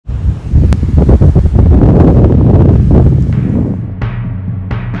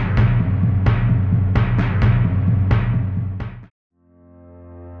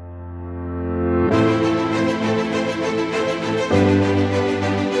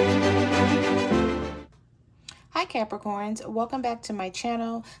Capricorns, welcome back to my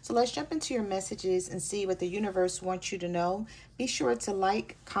channel. So let's jump into your messages and see what the universe wants you to know. Be sure to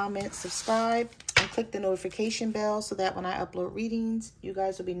like, comment, subscribe, and click the notification bell so that when I upload readings, you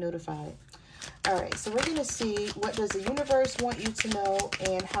guys will be notified. All right, so we're going to see what does the universe want you to know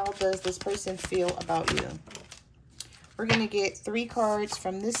and how does this person feel about you. We're going to get 3 cards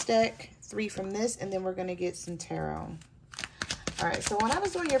from this deck, 3 from this, and then we're going to get some tarot. All right, so when I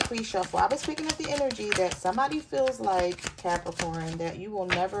was doing your pre-shuffle, I was picking up the energy that somebody feels like, Capricorn, that you will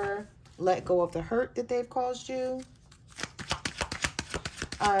never let go of the hurt that they've caused you.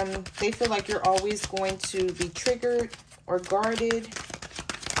 They feel like you're always going to be triggered or guarded.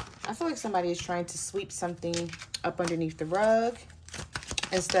 I feel like somebody is trying to sweep something up underneath the rug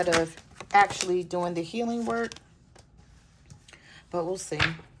instead of actually doing the healing work. But we'll see.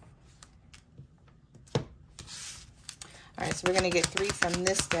 All right, so we're going to get 3 from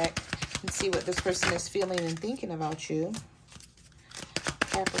this deck and see what this person is feeling and thinking about you.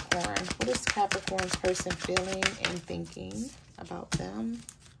 Capricorn. What is Capricorn's person feeling and thinking about them?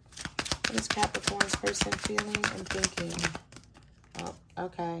 What is Capricorn's person feeling and thinking? Oh,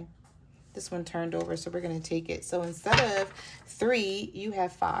 okay. This one turned over, so we're going to take it. So instead of 3, you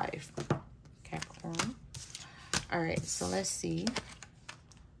have 5. Capricorn. All right, so let's see.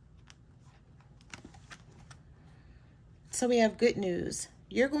 So we have good news.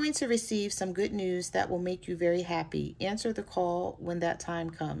 You're going to receive some good news that will make you very happy. Answer the call when that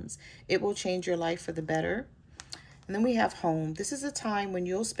time comes. It will change your life for the better. And then we have home. This is a time when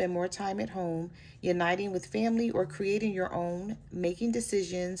you'll spend more time at home, uniting with family or creating your own, making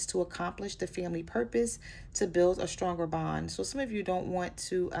decisions to accomplish the family purpose, to build a stronger bond. So some of you don't want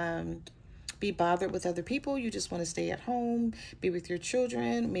to be bothered with other people. You just want to stay at home, be with your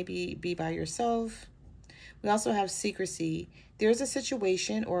children, maybe be by yourself. We also have secrecy. There's a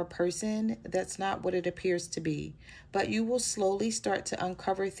situation or a person that's not what it appears to be, but you will slowly start to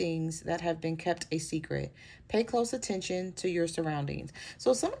uncover things that have been kept a secret. Pay close attention to your surroundings.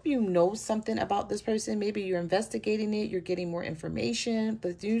 So some of you know something about this person. Maybe you're investigating it, you're getting more information,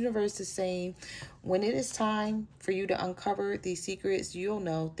 but the universe is saying when it is time for you to uncover these secrets, you'll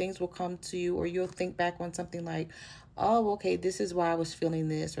know, things will come to you, or you'll think back on something like, oh, okay, this is why I was feeling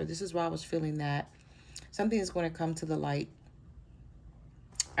this, or this is why I was feeling that. Something is going to come to the light.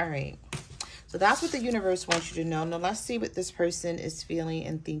 All right. So that's what the universe wants you to know. Now let's see what this person is feeling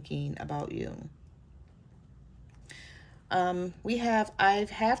and thinking about you. We have, I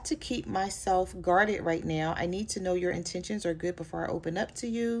have to keep myself guarded right now. I need to know your intentions are good before I open up to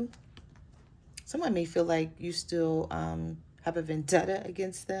you. Someone may feel like you still have a vendetta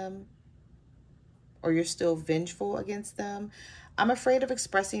against them, or you're still vengeful against them. I'm afraid of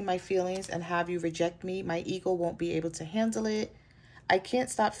expressing my feelings and have you reject me. My ego won't be able to handle it. I can't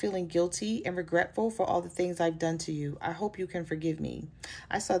stop feeling guilty and regretful for all the things I've done to you. I hope you can forgive me.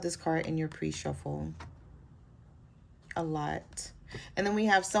 I saw this card in your pre-shuffle a lot. And then we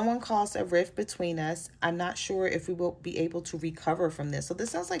have someone caused a rift between us. I'm not sure if we will be able to recover from this. So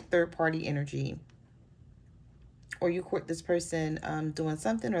this sounds like third-party energy. Or you caught this person doing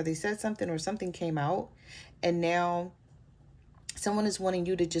something, or they said something, or something came out, and now someone is wanting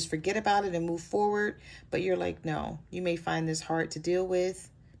you to just forget about it and move forward, but you're like, no. You may find this hard to deal with.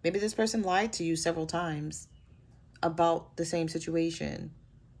 Maybe this person lied to you several times about the same situation.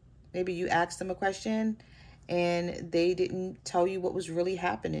 Maybe you asked them a question and they didn't tell you what was really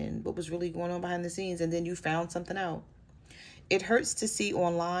happening, what was really going on behind the scenes, and then you found something out. It hurts to see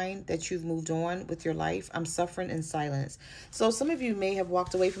online that you've moved on with your life. I'm suffering in silence. So some of you may have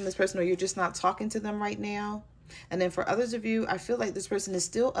walked away from this person, or you're just not talking to them right now. And then for others of you, I feel like this person is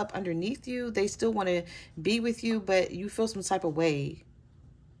still up underneath you. They still want to be with you, but you feel some type of way.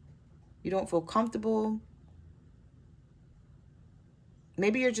 You don't feel comfortable.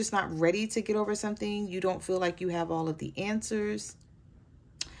 Maybe you're just not ready to get over something. You don't feel like you have all of the answers.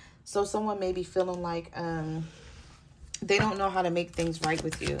 So someone may be feeling like they don't know how to make things right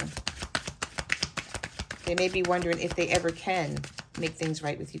with you. They may be wondering if they ever can make things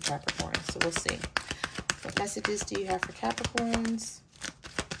right with you, Capricorn. So we'll see. What messages do you have for Capricorns?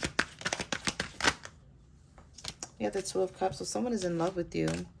 We have the 2 of Cups. So someone is in love with you.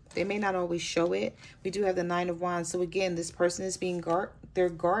 They may not always show it. We do have the 9 of Wands. So again, this person is being they're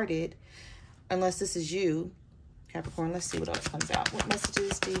guarded, unless this is you, Capricorn. Let's see what else comes out. What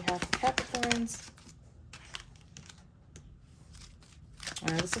messages do you have for Capricorns?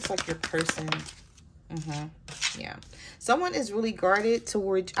 All right, this looks like your person. Yeah. Someone is really guarded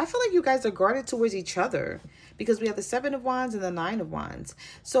towards, I feel like you guys are guarded towards each other, because we have the 7 of Wands and the 9 of Wands.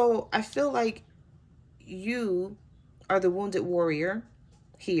 So I feel like you are the wounded warrior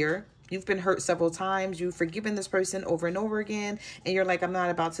here, You've been hurt several times. You've forgiven this person over and over again. And you're like, I'm not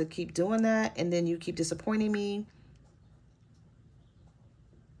about to keep doing that. And then you keep disappointing me.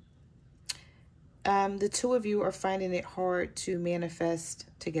 The two of you are finding it hard to manifest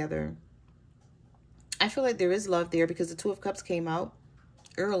together. I feel like there is love there because the Two of Cups came out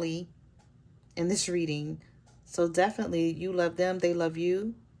early in this reading. So definitely you love them, they love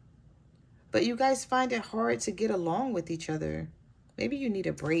you. But you guys find it hard to get along with each other. Maybe you need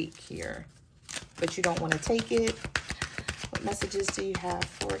a break here, but you don't want to take it. What messages do you have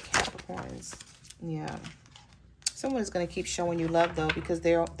for Capricorns? Yeah. Someone is going to keep showing you love, though, because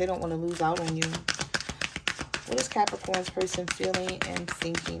they don't want to lose out on you. What is Capricorn's person feeling and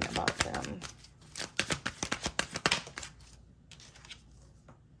thinking about them?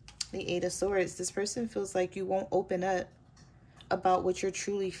 The Eight of Swords. This person feels like you won't open up about what you're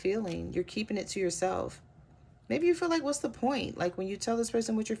truly feeling. You're keeping it to yourself. Maybe you feel like, what's the point? Like when you tell this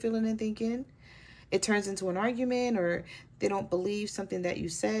person what you're feeling and thinking, it turns into an argument, or they don't believe something that you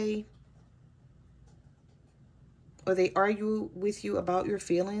say, or they argue with you about your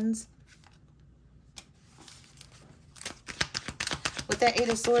feelings. With that Eight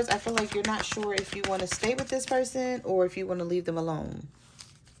of Swords, I feel like you're not sure if you want to stay with this person or if you want to leave them alone.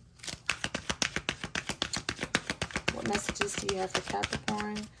 What messages do you have for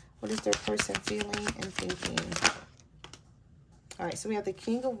Capricorn? What is their person feeling and thinking? All right, so we have the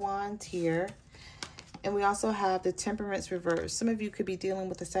King of Wands here. And we also have the Temperance reverse. Some of you could be dealing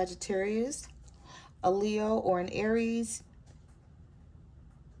with a Sagittarius, a Leo, or an Aries.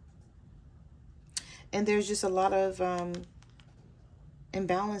 And there's just a lot of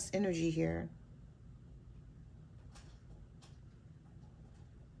imbalanced energy here.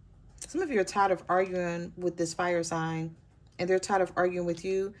 Some of you are tired of arguing with this fire sign, and they're tired of arguing with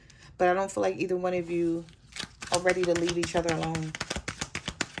you, but I don't feel like either one of you are ready to leave each other alone.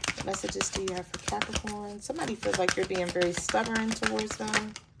 What messages do you have for Capricorn? Somebody feels like you're being very stubborn towards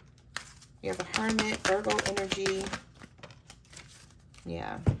them. You have a Hermit, Virgo energy.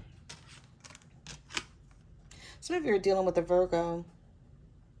 Yeah. Some of you are dealing with a Virgo,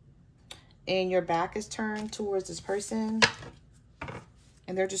 and your back is turned towards this person,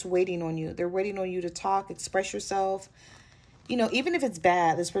 and they're just waiting on you. They're waiting on you to talk, express yourself. You know, even if it's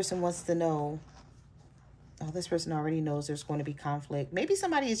bad, this person wants to know. Oh, this person already knows there's going to be conflict. Maybe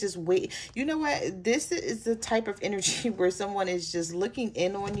somebody is just waiting. You know what? This is the type of energy where someone is just looking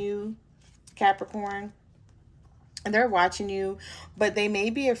in on you, Capricorn. And they're watching you, but they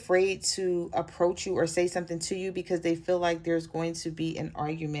may be afraid to approach you or say something to you because they feel like there's going to be an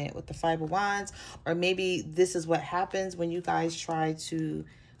argument with the Five of Wands. Or maybe this is what happens when you guys try to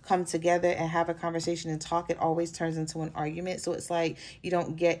come together and have a conversation and talk. It always turns into an argument. So it's like you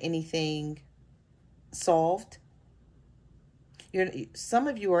don't get anything solved. Some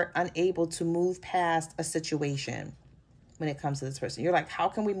of you are unable to move past a situation when it comes to this person. You're like, how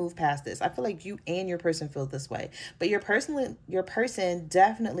can we move past this? I feel like you and your person feel this way, but your person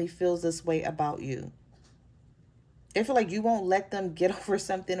definitely feels this way about you. They feel like you won't let them get over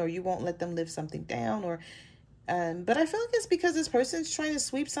something, or you won't let them live something down, or but I feel like it's because this person's trying to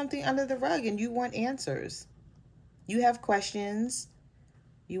sweep something under the rug and you want answers. You have questions.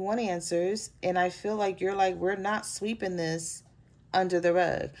 You want answers, and I feel like you're like, we're not sweeping this under the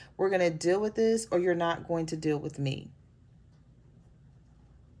rug. We're going to deal with this, or you're not going to deal with me.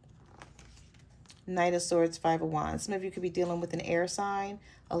 Knight of Swords, Five of Wands. Some of you could be dealing with an air sign,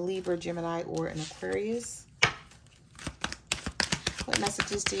 a Libra, Gemini, or an Aquarius. What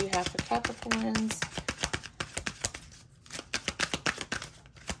messages do you have for Capricorns?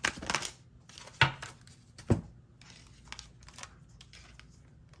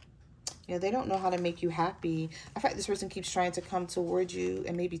 You know, they don't know how to make you happy. I feel like this person keeps trying to come towards you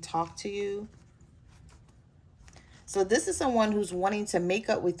and maybe talk to you. So this is someone who's wanting to make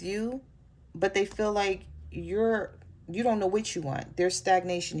up with you, but they feel like you don't know what you want. There's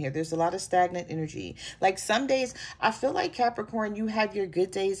stagnation here. There's a lot of stagnant energy. Like some days, I feel like Capricorn, you have your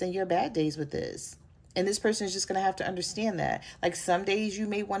good days and your bad days with this. And this person is just going to have to understand that. Like some days you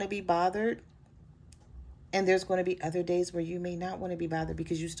may want to be bothered, and there's going to be other days where you may not want to be bothered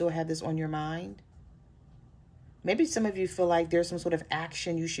because you still have this on your mind. Maybe some of you feel like there's some sort of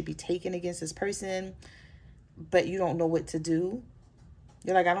action you should be taking against this person, but you don't know what to do.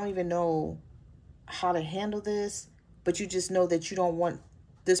 You're like, I don't even know how to handle this, but you just know that you don't want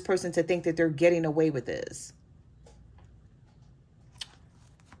this person to think that they're getting away with this.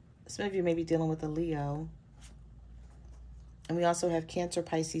 Some of you may be dealing with a Leo. And we also have Cancer,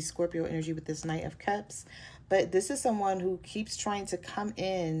 Pisces, Scorpio energy with this Knight of Cups. But this is someone who keeps trying to come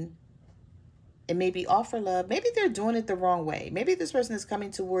in It may be offer love. Maybe they're doing it the wrong way. Maybe this person is coming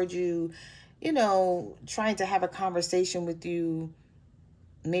toward you, you know, trying to have a conversation with you,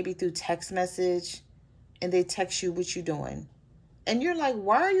 maybe through text message, and they text you what you doing. And you're like,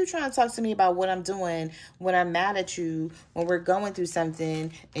 why are you trying to talk to me about what I'm doing when I'm mad at you, when we're going through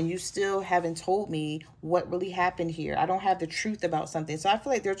something, and you still haven't told me what really happened here? I don't have the truth about something. So I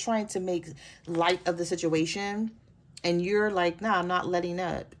feel like they're trying to make light of the situation, and you're like, nah, I'm not letting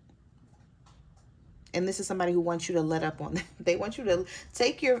up. And this is somebody who wants you to let up on them. They want you to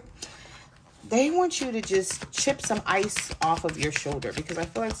they want you to just chip some ice off of your shoulder, because I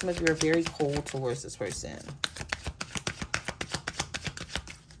feel like some of you are very cold towards this person.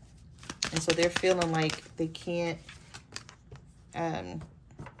 And so they're feeling like they can't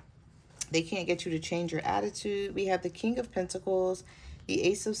get you to change your attitude. We have the King of Pentacles, the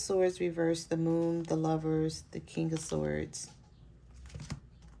Ace of Swords reversed, the Moon, the Lovers, the King of Swords.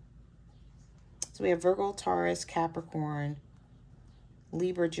 So we have Virgo, Taurus, Capricorn,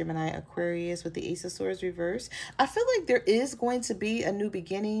 Libra, Gemini, Aquarius with the Ace of Swords reversed. I feel like there is going to be a new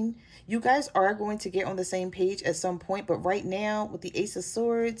beginning. You guys are going to get on the same page at some point, but right now with the Ace of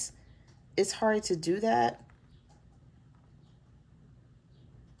Swords, it's hard to do that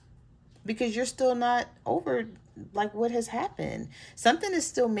because you're still not over like what has happened. Something is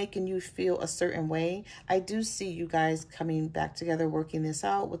still making you feel a certain way. I do see you guys coming back together, working this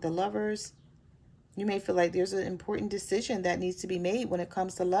out with the Lovers. You may feel like there's an important decision that needs to be made when it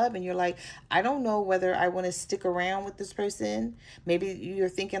comes to love. And you're like, I don't know whether I want to stick around with this person. Maybe you're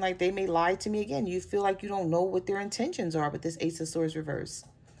thinking like they may lie to me again. You feel like you don't know what their intentions are with this Ace of Swords reverse.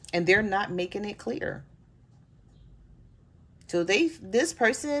 And they're not making it clear. So this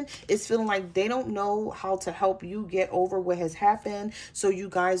person is feeling like they don't know how to help you get over what has happened, so you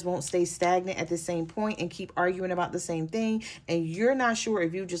guys won't stay stagnant at the same point and keep arguing about the same thing. And you're not sure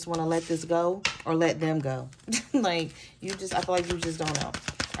if you just want to let this go or let them go. Like, I feel like you just don't know.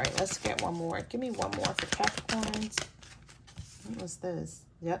 All right, let's get one more. Give me one more for Capricorns. What's this?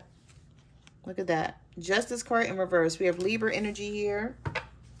 Yep. Look at that. Justice card in reverse. We have Libra energy here.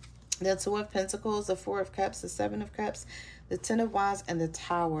 The Two of Pentacles, the Four of Cups, the Seven of Cups, the Ten of Wands, and the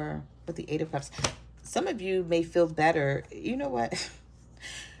Tower with the Eight of Cups. Some of you may feel better. You know what?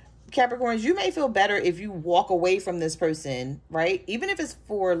 Capricorns, you may feel better if you walk away from this person, right? Even if it's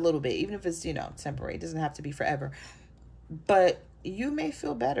for a little bit, even if it's, you know, temporary. It doesn't have to be forever. But you may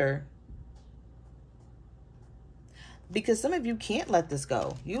feel better because some of you can't let this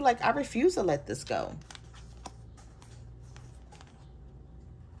go. You like, I refuse to let this go.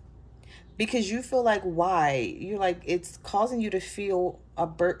 Because you feel like, why? You're like, it's causing you to feel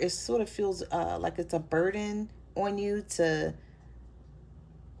it sort of feels like it's a burden on you to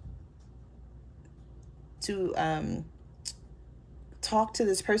talk to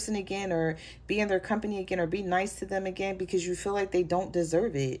this person again, or be in their company again, or be nice to them again, because you feel like they don't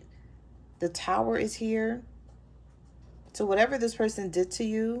deserve it. The Tower is here. So whatever this person did to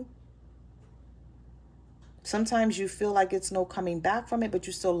you, sometimes you feel like it's no coming back from it, but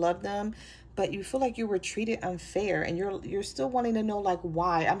you still love them. But you feel like you were treated unfair, and you're still wanting to know, like,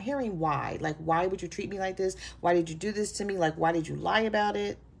 why. I'm hearing why. Like, why would you treat me like this? Why did you do this to me? Like, why did you lie about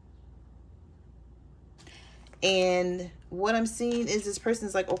it? And what I'm seeing is this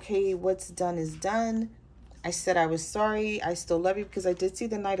person's like, okay, what's done is done. I said I was sorry. I still love you, because I did see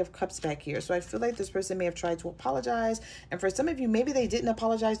the Knight of Cups back here. So I feel like this person may have tried to apologize. And for some of you, maybe they didn't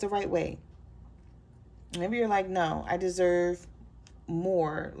apologize the right way. Maybe you're like, no, I deserve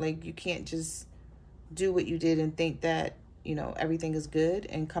more. Like, you can't just do what you did and think that, you know, everything is good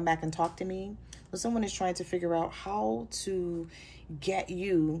and come back and talk to me. So someone is trying to figure out how to get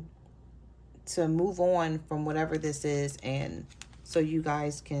you to move on from whatever this is, and so you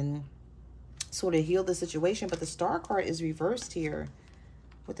guys can sort of heal the situation. But the Star card is reversed here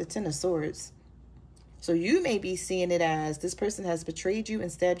with the Ten of Swords. So you may be seeing it as this person has betrayed you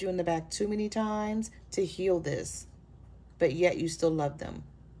and stabbed you in the back too many times to heal this, but yet you still love them.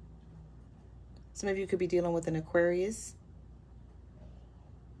 Some of you could be dealing with an Aquarius.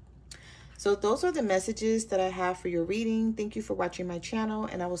 So those are the messages that I have for your reading. Thank you for watching my channel,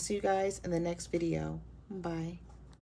 and I will see you guys in the next video. Bye.